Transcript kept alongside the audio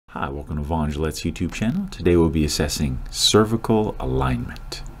Hi, welcome to Vaughn Gillette's YouTube channel. Today we'll be assessing cervical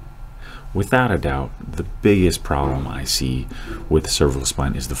alignment. Without a doubt, the biggest problem I see with the cervical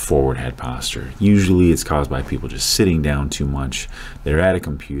spine is the forward head posture. Usually it's caused by people just sitting down too much. They're at a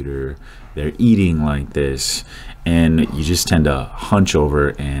computer, they're eating like this, and you just tend to hunch over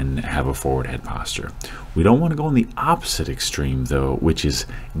and have a forward head posture. We don't want to go in the opposite extreme though, which is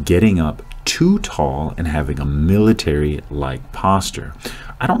getting up too tall and having a military-like posture.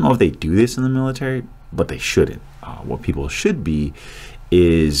 I don't know if they do this in the military, but they shouldn't. What people should be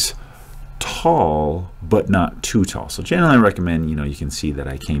is tall, but not too tall. So generally I recommend, you can see that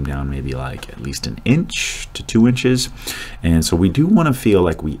I came down maybe like at least 1 inch to 2 inches. And so we do want to feel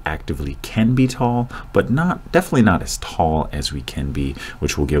like we actively can be tall, but definitely not as tall as we can be,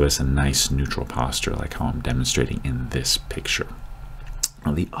 which will give us a nice neutral posture like how I'm demonstrating in this picture.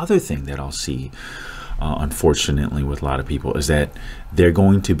 Now, the other thing that I'll see, unfortunately, with a lot of people is that they're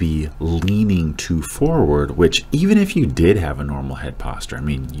going to be leaning too forward, which even if you did have a normal head posture, I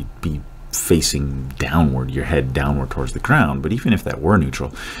mean, you'd be facing downward, your head downward towards the ground, but even if that were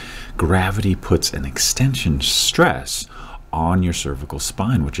neutral, gravity puts an extension stress on your cervical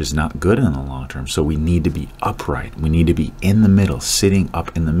spine, which is not good in the long term. So we need to be upright. We need to be in the middle, sitting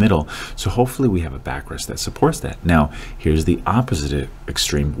up in the middle. So hopefully we have a backrest that supports that. Now, here's the opposite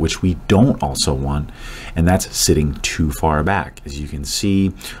extreme, which we don't also want, and that's sitting too far back. As you can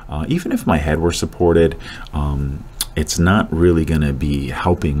see, even if my head were supported, it's not really going to be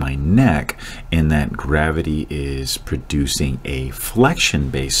helping my neck in that gravity is producing a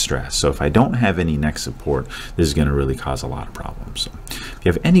flexion-based stress. So if I don't have any neck support, this is going to really cause a lot of problems. So if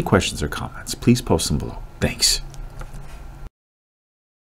you have any questions or comments, please post them below. Thanks.